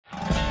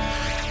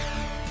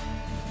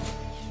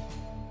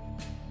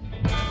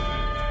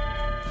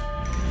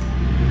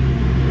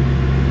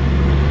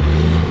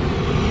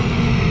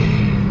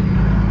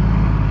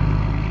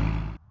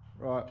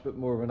bit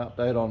more of an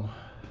update on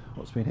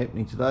what's been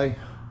happening today.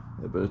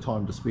 A bit of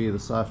time to spare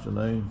this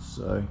afternoon,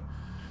 so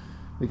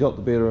it got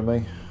the better of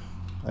me.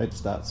 I had to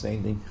start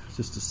sanding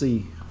just to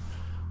see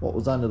what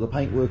was under the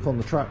paintwork on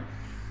the truck.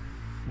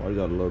 I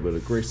got a little bit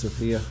aggressive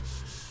here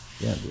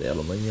down to the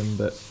aluminium,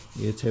 but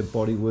yeah, it's had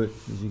body work,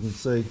 as you can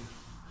see.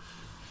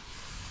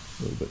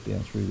 A little bit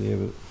down through there,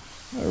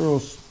 but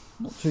overall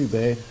not too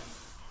bad.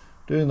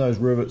 Doing those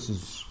rivets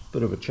is a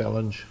bit of a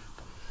challenge.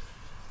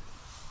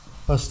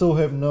 I still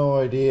have no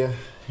idea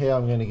how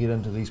I'm going to get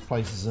into these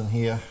places in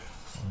here.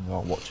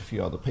 I'll watch a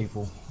few other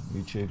people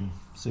on YouTube and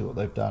see what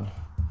they've done.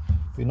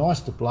 It'd be nice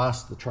to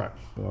blast the truck,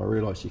 but I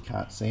realise you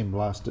can't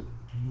sandblast it,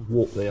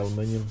 warp the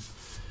aluminium.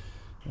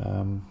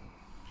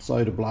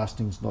 Soda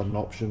blasting's not an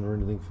option or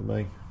anything for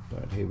me.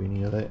 Don't have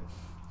any of that.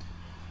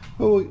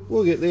 But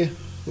we'll get there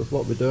with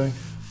what we're doing.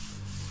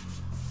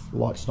 The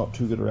light's not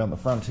too good around the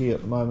front here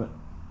at the moment,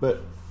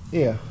 but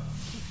yeah,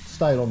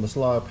 stayed on this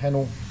lower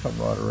panel, come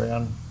right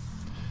around.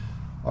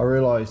 I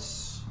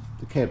realise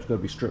the cab's got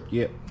to be stripped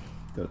yet.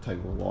 Got to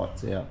take all the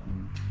lights out,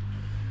 and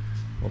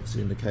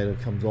obviously the indicator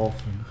comes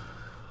off, and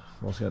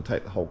I'm also going to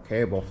take the whole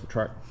cab off the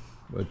truck.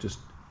 We'll just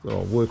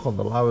work on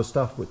the lower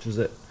stuff, which is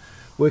at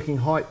working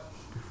height,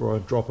 before I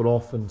drop it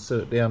off and set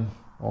it down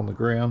on the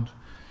ground.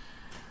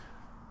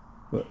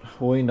 But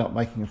we'll end up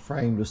making a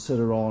frame to sit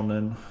it on,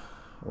 and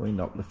we'll end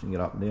up lifting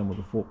it up and down with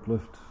a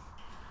forklift.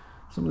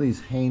 Some of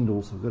these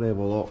handles, I've got to have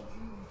a look.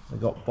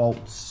 They've got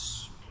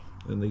bolts,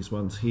 and these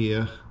ones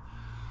here,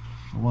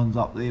 the ones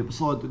up there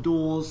beside the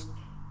doors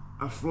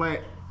are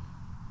flat,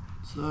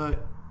 so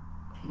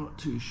I'm not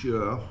too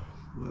sure.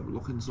 We'll have a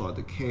look inside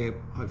the cab.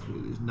 Hopefully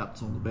there's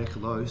nuts on the back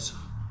of those.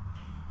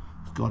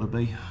 It's got to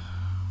be.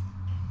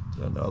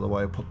 Don't know the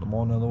way I put them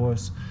on,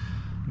 otherwise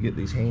you get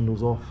these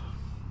handles off.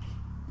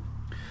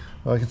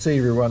 I can see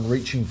everyone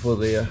reaching for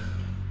their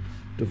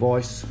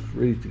device,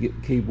 ready to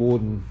get the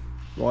keyboard and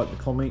write the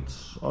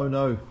comments. Oh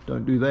no,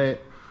 don't do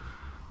that.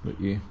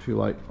 But yeah, too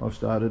late, I've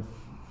started.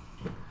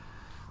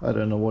 I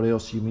don't know what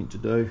else you're meant to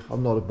do.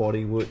 I'm not a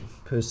bodywork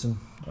person.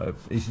 As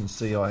you can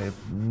see, I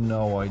have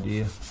no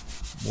idea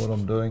what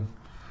I'm doing.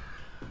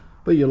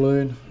 But you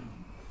learn.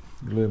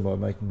 You learn by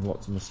making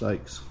lots of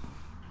mistakes.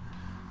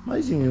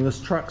 Amazingly,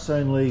 this truck's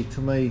only,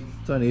 to me,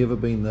 it's only ever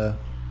been the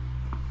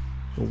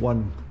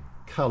one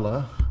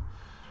colour.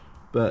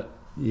 But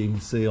you can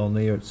see on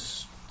there,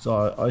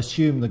 so I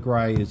assume the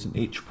grey is an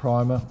etch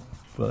primer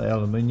for the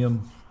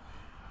aluminium.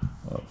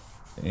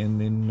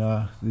 And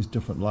then there's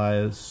different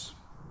layers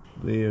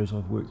there as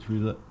I've worked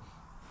through that.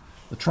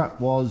 The truck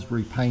was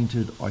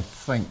repainted, I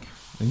think,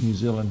 in New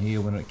Zealand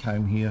here when it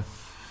came here.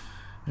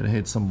 It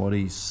had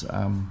somebody's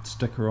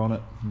sticker on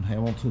it in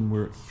Hamilton,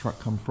 where the truck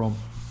come from,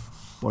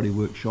 body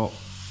workshop.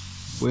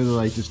 Whether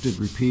they just did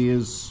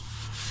repairs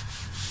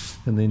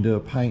and then do a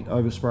paint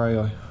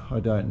overspray, I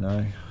don't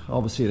know.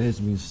 Obviously it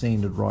hasn't been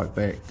sanded right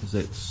back, because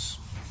that's,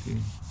 yeah,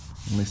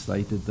 unless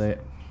they did that,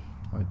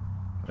 I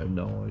have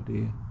no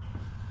idea.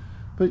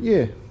 But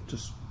yeah,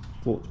 just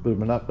thought it's a bit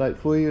of an update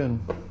for you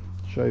and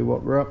show you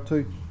what we're up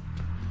to.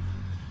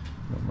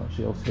 Not much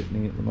else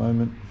happening at the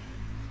moment.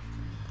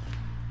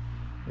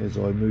 As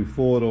I move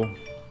forward, I'll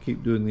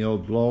keep doing the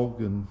old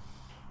blog and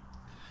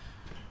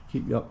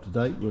keep you up to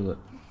date with it.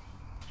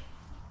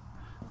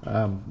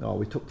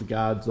 We took the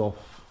guards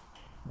off.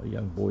 A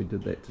young boy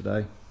did that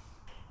today.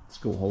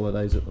 School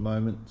holidays at the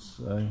moment,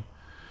 so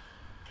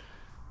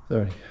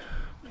they're only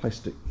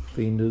plastic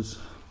fenders.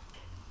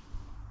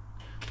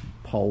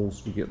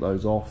 Poles, we get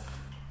those off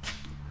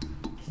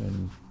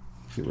and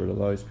get rid of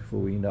those before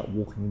we end up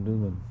walking into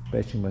them and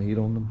bashing my head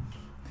on them.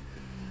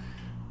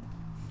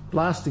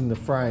 Blasting the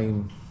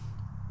frame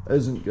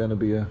isn't going to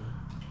be a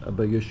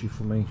big issue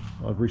for me.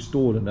 I've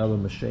restored another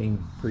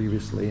machine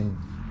previously and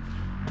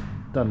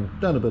done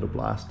a bit of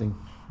blasting.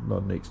 I'm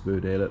not an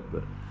expert at it,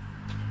 but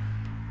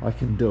I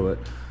can do it.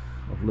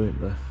 I've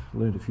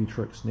learned a few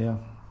tricks now.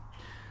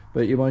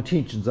 But yeah, my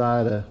intentions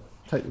are to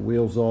take the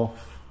wheels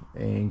off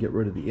and get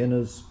rid of the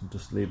inners,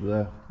 just leave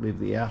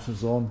the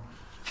outers on,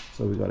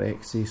 so we've got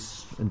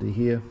access into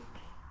here.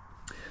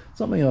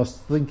 Something I was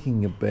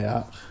thinking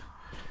about,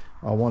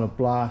 I want to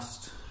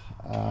blast,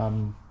 it's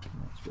a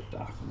bit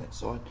dark on that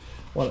side,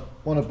 want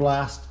to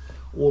blast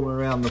all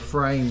around the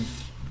frame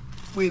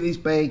where these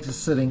bags are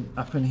sitting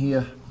up in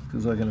here,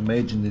 because I can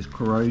imagine there's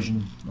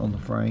corrosion on the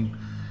frame.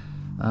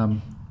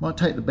 Might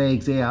take the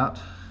bags out,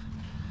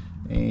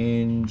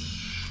 and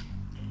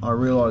I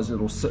realise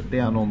it'll sit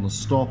down on the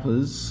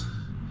stoppers,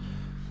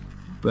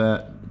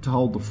 but to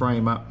hold the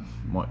frame up,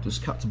 might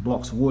just cut some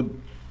blocks of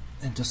wood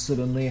and just sit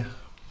in there.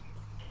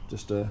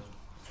 Because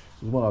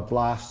when I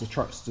blast, the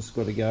truck's just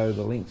got to go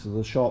the length of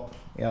the shop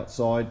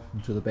outside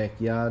into the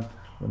backyard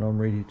when I'm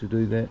ready to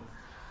do that.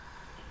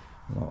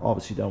 And I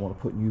obviously don't want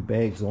to put new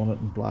bags on it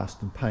and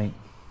blast and paint.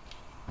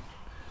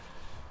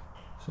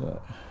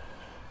 So,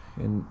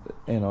 and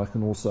I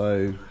can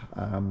also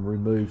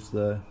remove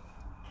the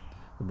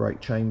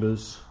brake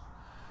chambers,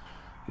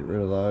 get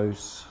rid of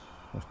those.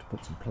 I have to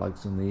put some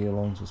plugs in the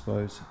air-longs, I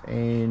suppose.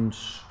 And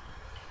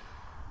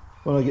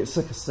when I get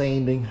sick of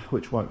sanding,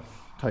 which won't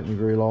take me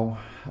very long.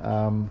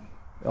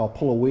 I'll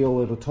pull a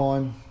wheel at a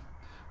time,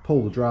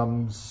 pull the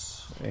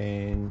drums,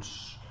 and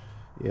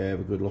yeah, have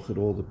a good look at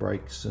all the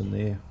brakes in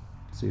there,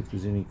 see if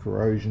there's any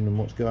corrosion and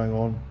what's going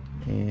on,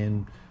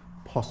 and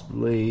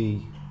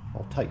possibly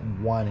I'll take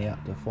one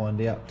out to find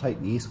out,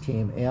 take the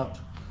S-cam out.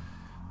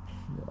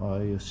 I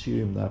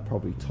assume they're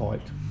probably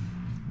tight,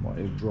 might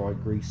have dry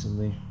grease in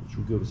there, which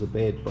will give us a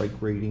bad brake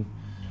reading,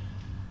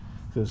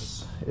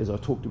 because as I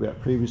talked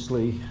about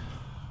previously,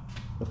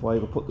 if I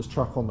ever put this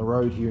truck on the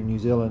road here in New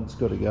Zealand, it's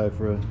got to go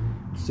for a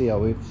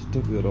COF,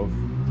 certificate of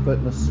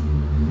fitness.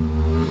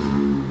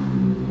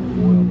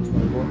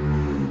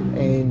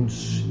 And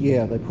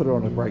yeah, they put it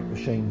on a brake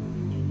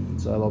machine,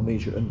 so they'll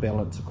measure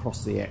imbalance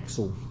across the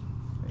axle,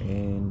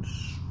 and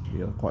yeah,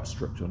 they're quite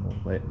strict on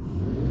all that.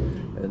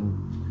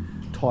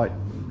 And tight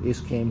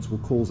S-cams will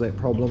cause that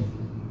problem.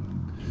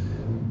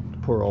 The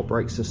poor old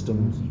brake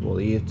systems, well,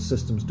 the air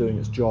system's doing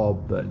its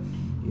job, but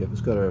yeah, if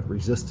it's got a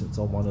resistance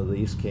on one of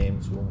the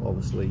S-cams, well,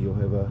 obviously you'll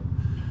have a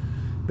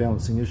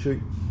balancing issue.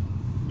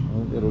 I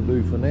think that'll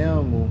do for now,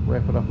 and we'll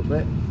wrap it up at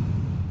that.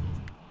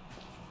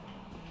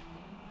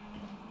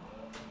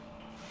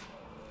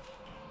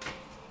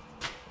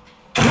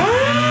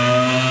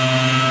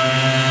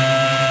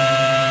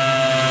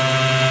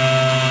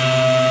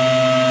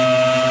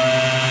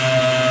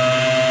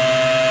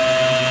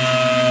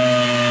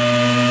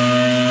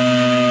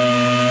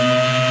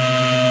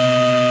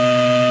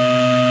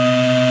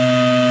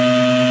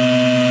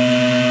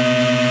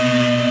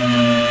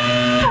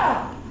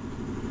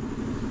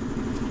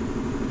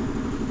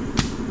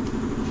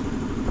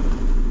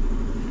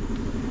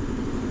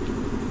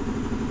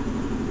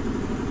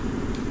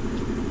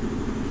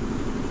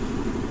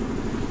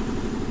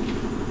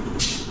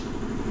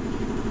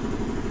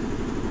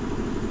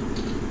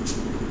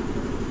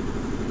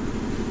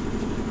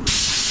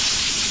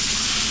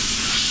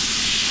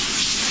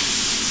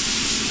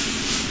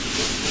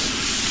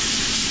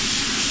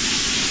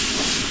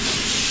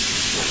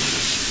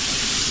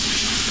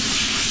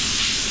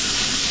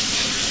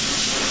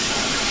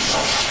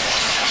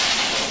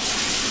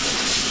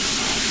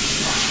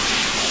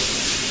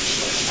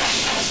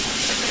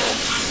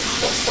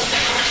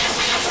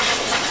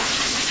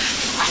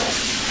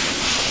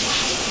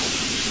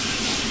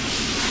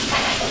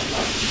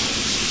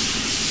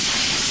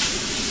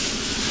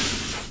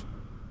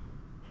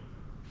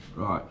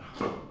 Right,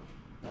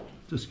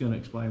 just going to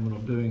explain what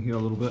I'm doing here a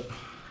little bit.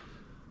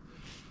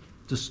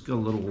 Just got a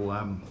little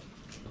hand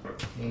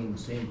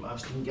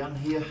sandblasting gun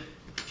here.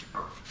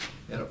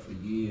 Had it for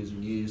years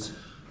and years.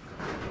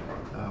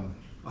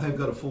 I have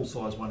got a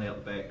full-size one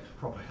out the back,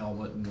 proper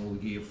helmet and all the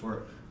gear for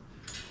it.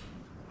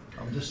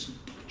 I'm just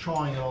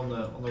trying it on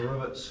the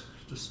rivets,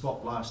 just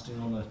spot blasting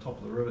on the top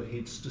of the rivet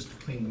heads just to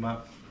clean them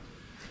up,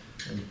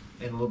 and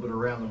a little bit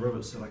around the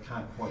rivets that I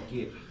can't quite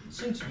get. It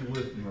seems to be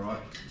working right.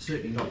 It's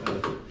certainly not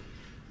going to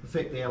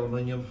affect the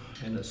aluminium,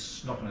 and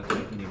it's not going to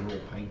take any raw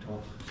paint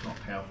off. It's not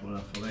powerful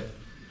enough for that.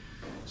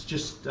 It's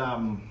just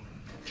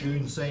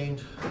dune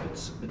sand.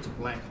 It's a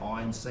black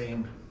iron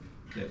sand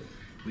that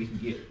we can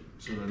get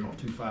sort of not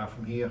too far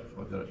from here.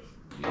 I got it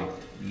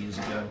years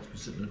ago. It's been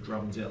sitting in the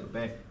drums out the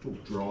back. It's all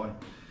dry.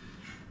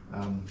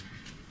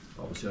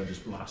 Obviously I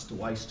just blast the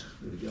waste,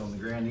 let it go on the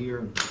ground here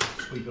and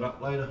sweep it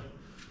up later.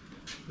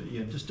 But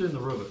yeah, just doing the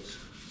rivets.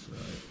 So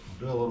I'll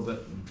do a little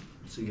bit and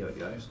see how it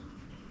goes.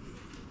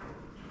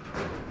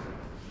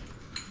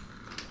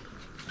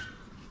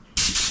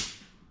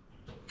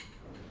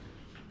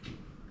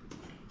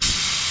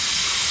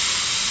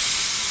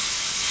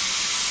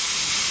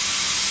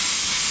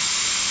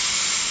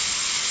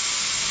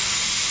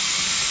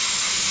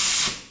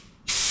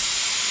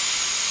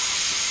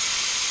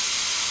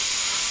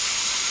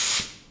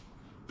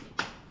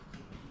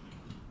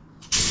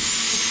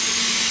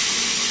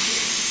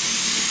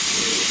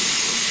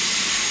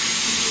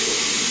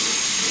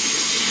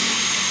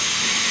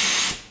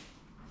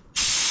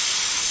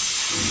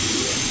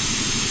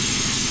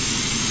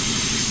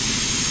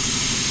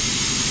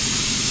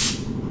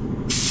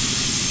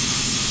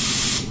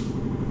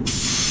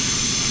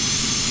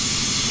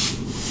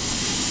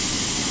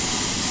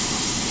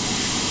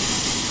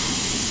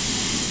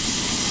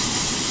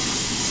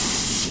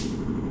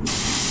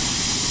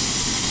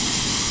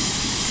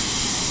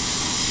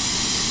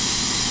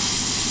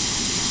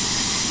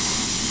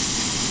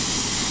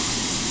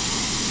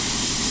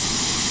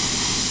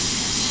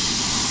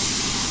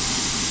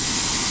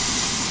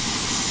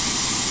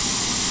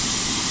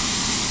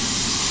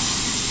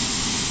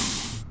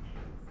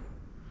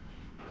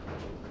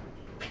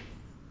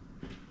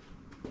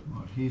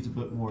 Here's a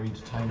bit more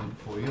entertainment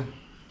for you. I'm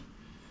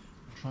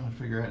trying to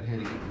figure out how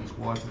to get these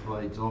wiper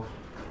blades off.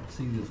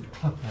 See, there's a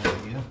clip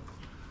on here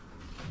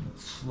and it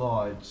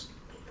slides.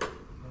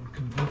 I'm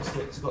convinced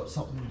that's got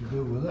something to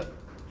do with it,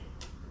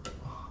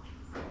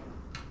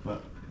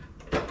 but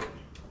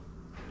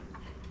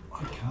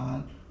I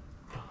can't.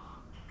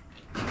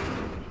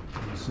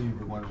 You see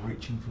everyone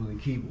reaching for their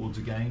keyboards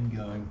again,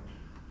 going,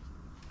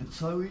 it's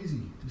so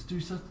easy, just do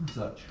such and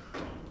such.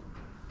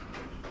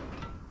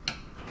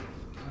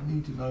 I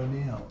need to know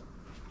now.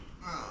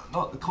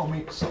 like the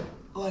comments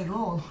later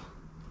on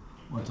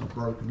once I've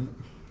broken it.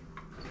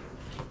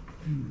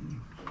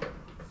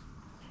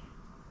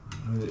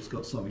 I know that's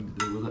got something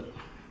to do with it.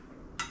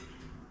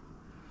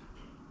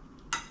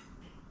 I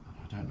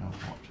don't know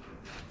what.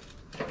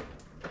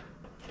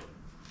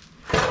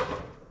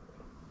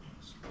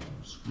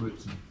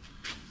 Squirts and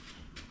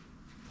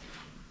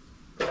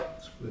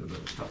squirt a bit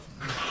of stuff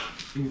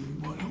in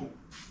there. Might help.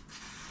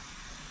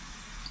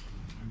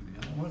 Do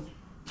the other one.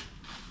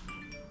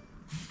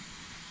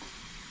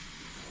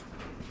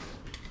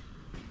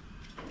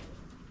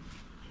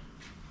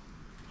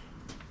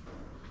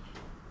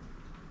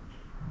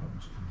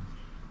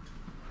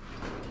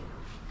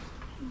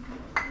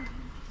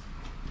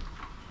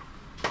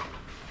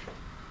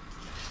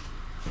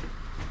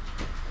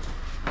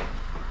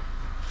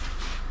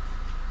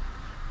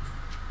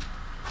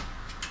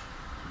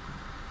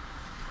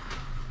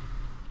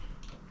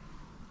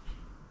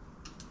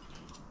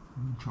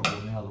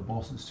 Trouble now, the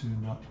boss has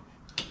turned up.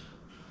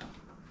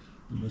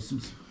 The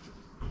missus.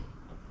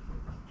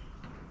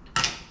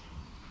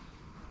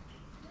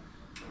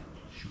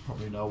 She'll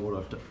probably know what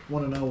I've done.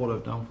 Want to know what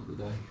I've done for the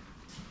day.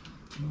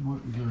 It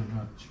won't be very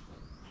much.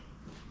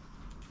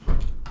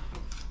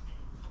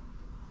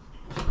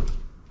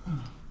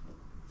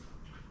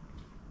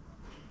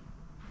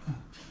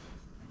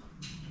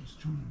 Just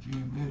trying to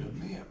jam that in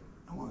there.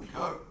 I won't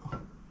go.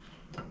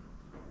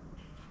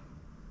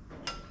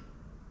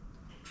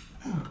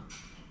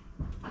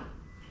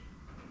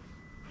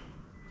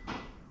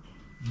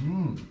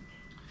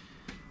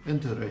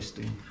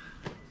 Interesting.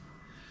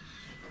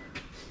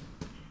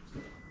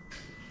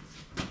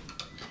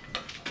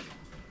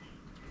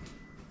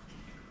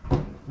 Ooh,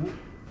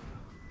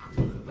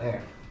 look at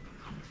that.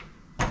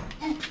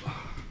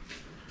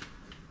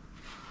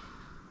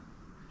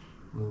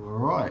 All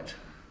right.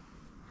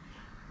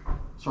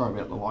 Sorry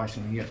about the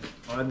lighting here.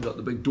 I haven't got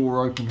the big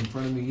door open in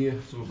front of me here.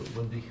 It's a little bit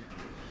windy.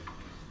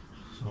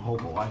 So I'll hold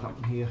the light up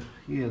in here.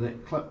 Yeah,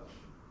 that clip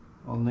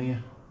on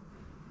there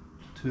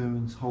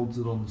determines, holds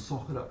it on the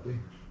socket up there.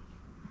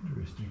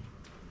 Interesting.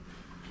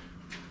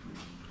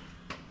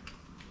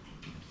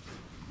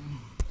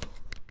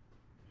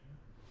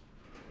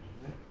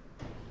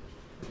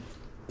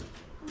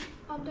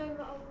 I'm doing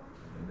the other one.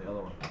 And the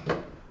other one.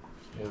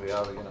 Here we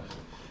are. We're going to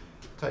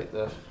take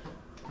the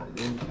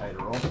indicator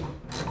off on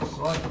the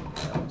side.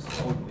 Now it's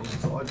holding the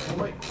inside for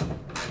me.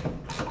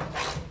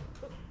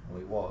 Well,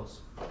 he was.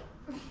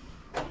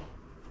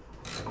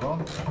 Put it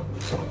on.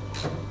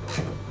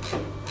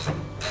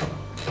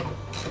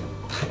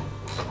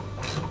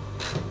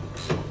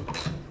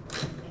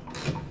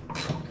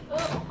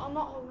 I'm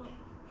not holding it.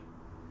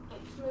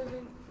 It's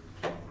moving.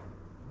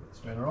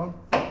 Spinner on.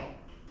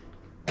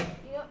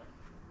 Yep.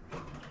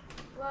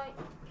 Right.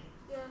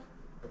 Yeah.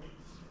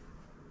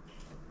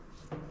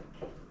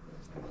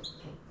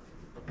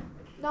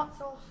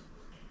 That's off.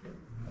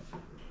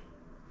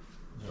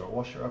 Is there a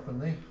washer up in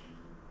there?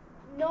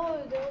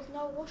 No, there was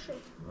no washer.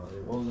 No,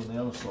 there was on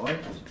the other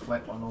side. There's a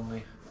flat one on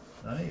there.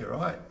 No, you're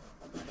right.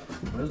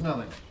 There's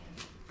nothing.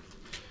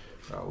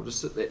 Right, we'll just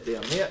sit that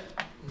down there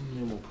and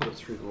then we'll put it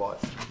through the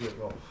lights and get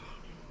it off.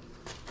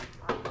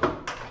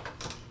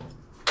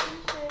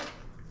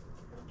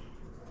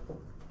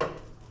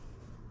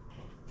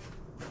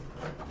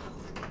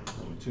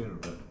 Let me turn it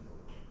a bit.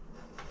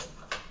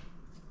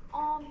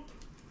 On.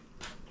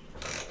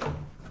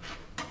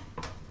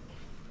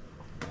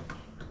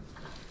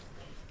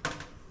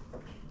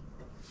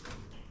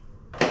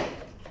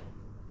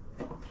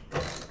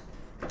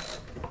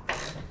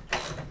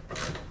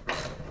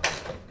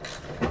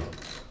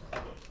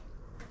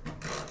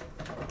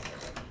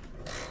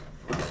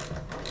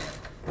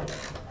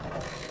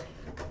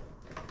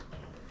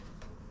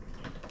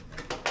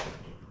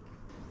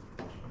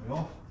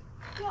 Off?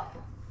 Yep.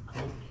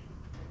 Cool.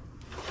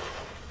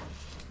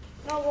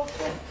 No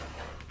washer.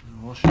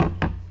 No washer.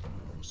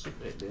 We'll sit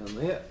that down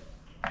there.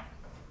 Have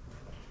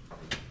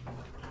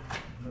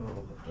a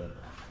look at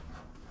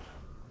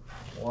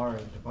the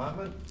wiring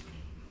department.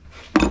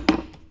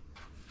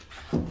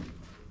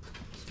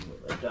 See what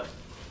they've done.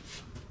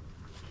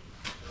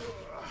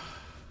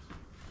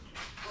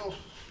 Oh.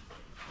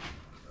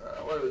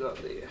 What have we got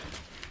there?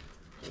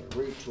 A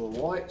red to a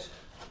white.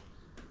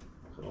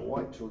 Got a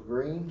white to a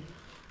green.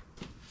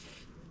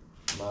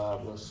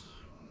 Marvellous.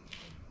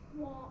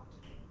 What?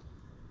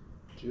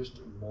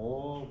 Just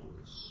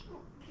marvellous.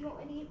 Do you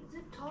want any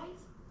zip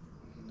ties?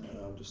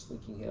 No, I'm just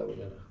thinking how we're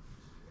going to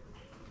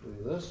do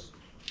this.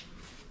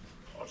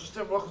 I'll just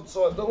have a look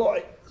inside the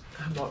light.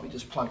 It might be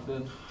just plugged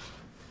in. It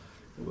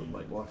would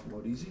make life a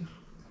lot easier.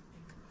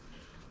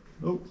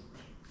 Nope.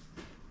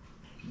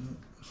 No,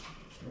 it's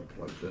not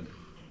plugged in.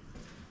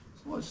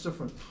 The light's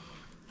different.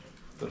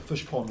 Got a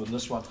fish pond in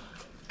this one.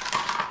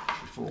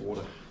 Full of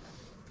water.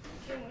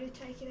 Do you want me to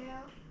take it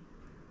out,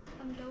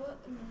 undo it,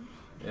 and then...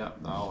 Yeah,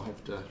 no, I'll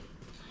have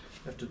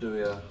to do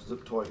a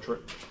zip tie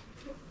trick.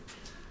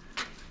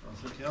 I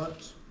think how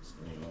it's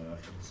the only way I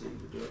can see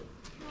to do it.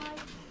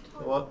 So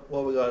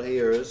what we got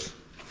here is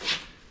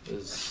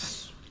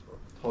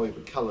probably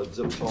the coloured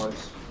zip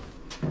ties.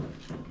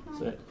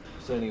 So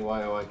It's the only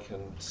way I can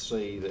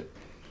see that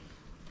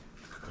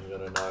I'm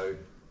going to know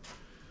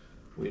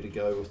where to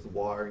go with the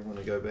wiring when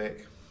I go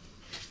back.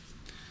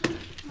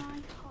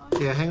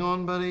 Yeah, hang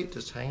on buddy,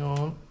 just hang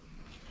on.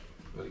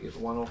 Got to get the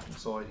one off the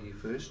side here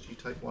first. You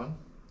take one.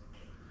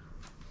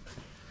 I'll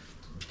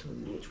tell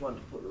you which one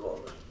to put it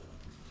on.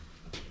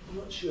 I'm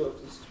not sure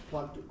if this is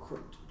plugged or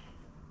crooked.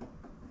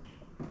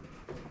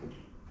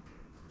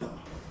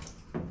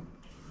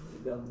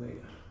 Down there.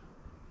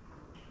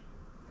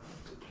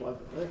 To plug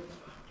it there.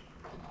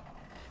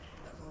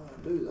 If I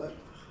do that.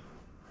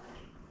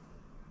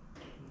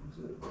 Is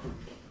it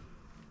crooked?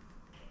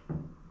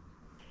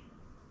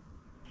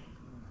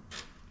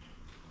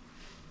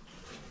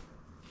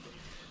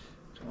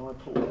 Can I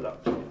pull that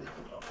up? Have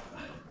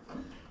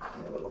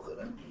a look at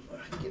it. I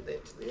can get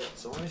that to the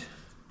outside.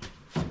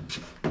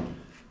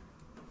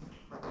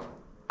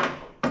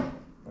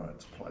 Right,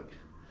 it's a plug.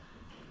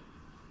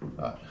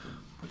 Right,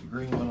 put the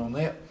green one on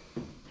that.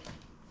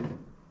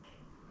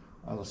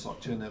 Other side,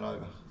 turn that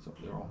over. It's up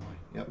the wrong way.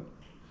 Yep.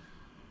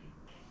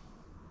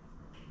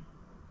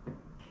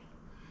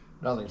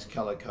 Nothing's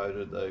colour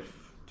coded. They've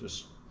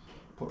just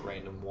put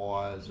random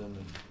wires in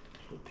and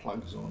put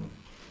plugs on.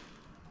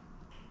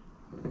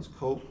 That's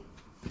cool.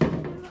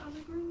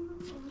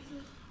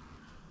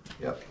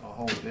 Yep, I'll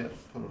hold it out,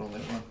 put it on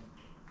that one.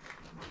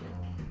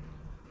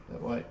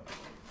 That way.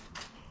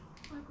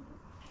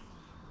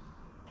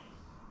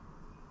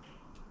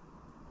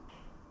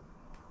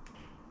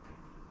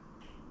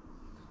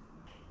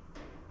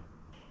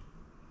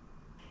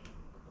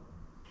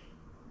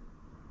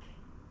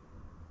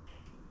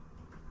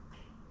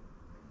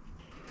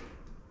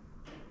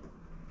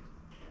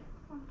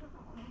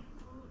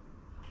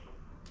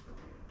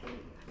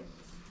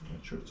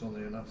 Make sure it's on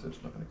there enough that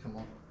it's not going to come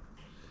on.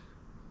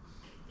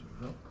 Do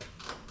it up.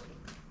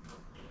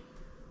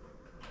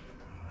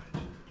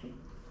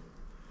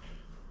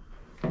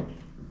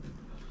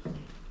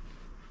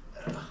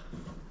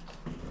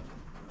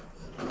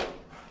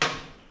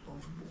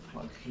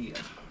 Plug here.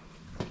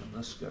 How can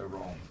this go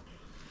wrong?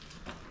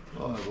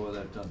 Oh boy,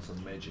 they've done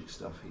some magic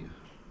stuff here.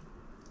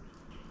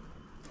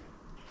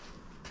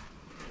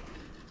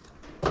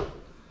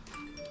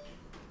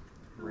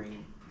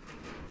 Green.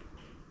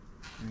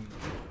 Green.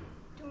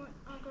 Do you want,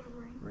 I got a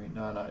green. Green.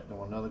 No, don't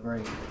want another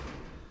green.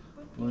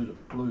 Blue to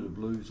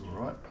blue's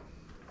alright.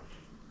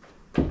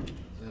 Is that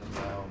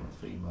a male and a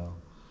female?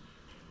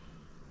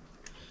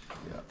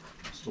 Yeah,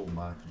 still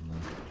marking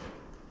there.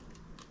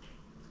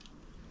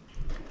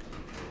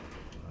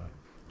 Right.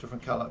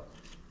 Different colour.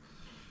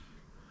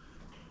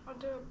 I'll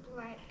do a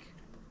black.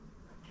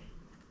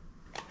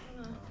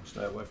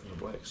 Stay away from the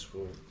blacks.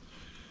 We'll,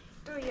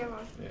 Do a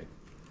yellow. yeah.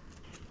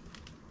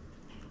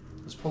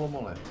 Let's pull them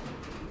all out.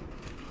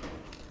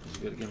 Because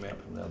you've got to get them out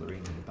from the other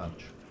end of the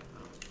bunch.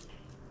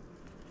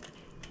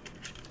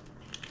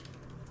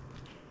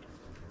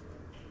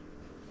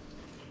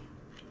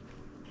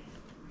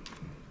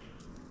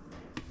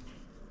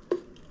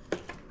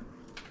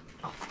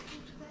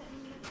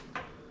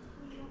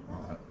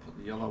 Alright, put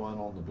the yellow one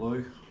on the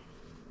blue.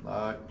 No.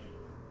 And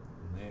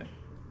there.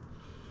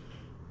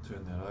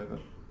 Turn that over.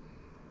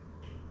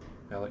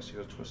 Alex, you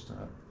got to twist it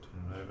up.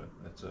 Turn it over.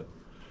 That's it.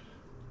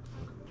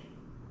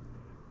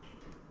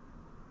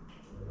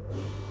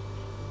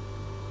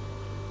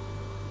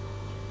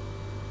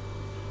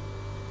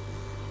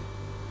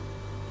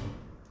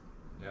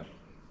 Yep.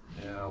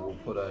 Now we'll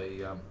put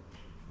a,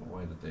 what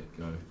way did that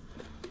go?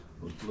 It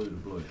was blue to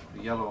blue.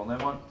 The yellow on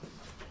that one.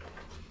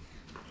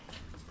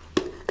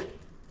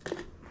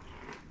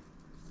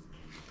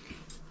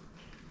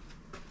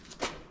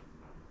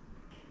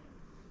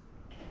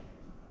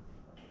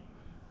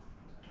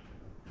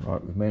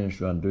 Right, we've managed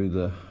to undo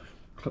the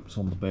clips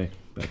on the back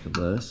of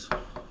this.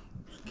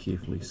 Just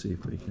carefully see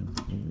if we can.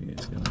 Oh yeah,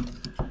 it's going to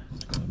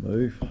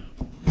move. Oh,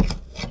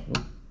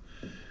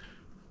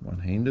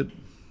 one-handed.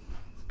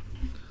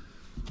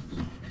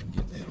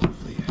 Get that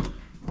off there.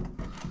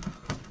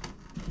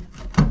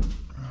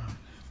 Right,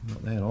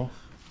 got that off.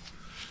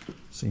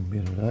 Seen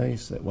better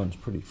days. That one's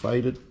pretty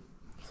faded.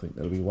 I think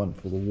that'll be one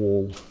for the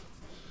wall.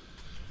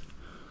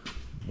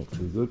 Not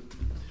too good.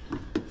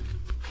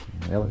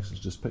 Alex has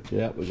just picked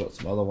it out. We've got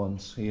some other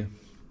ones here,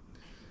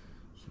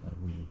 so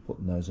we're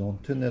putting those on.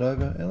 Turn that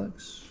over,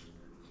 Alex.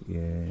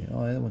 Yeah,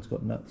 oh, that one's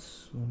got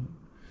nuts on it.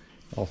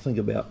 I'll think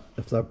about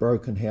if they're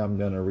broken, how I'm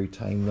going to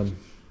retain them.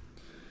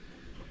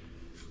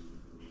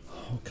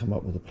 I'll come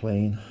up with a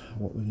plan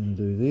what we're going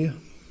to do there.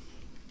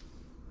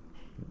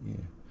 But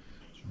yeah,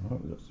 it's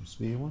alright. We've got some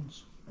spare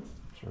ones.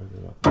 Throw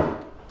that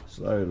up.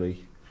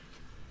 Slowly,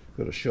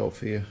 got a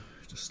shelf here.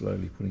 Just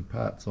slowly putting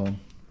parts on,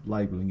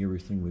 labelling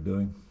everything we're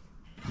doing.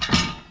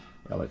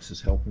 Alex is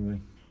helping me,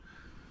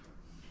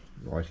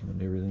 writing on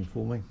everything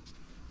for me.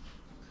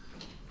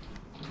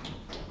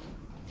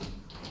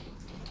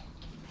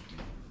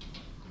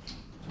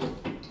 I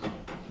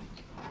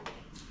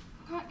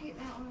can't get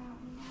that one out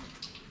anymore.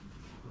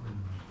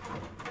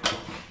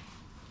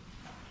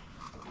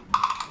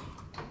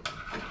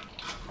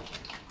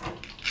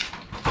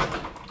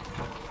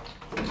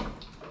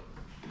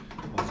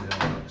 What's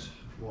that, Alex?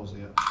 was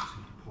out. Just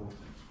have to pull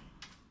it.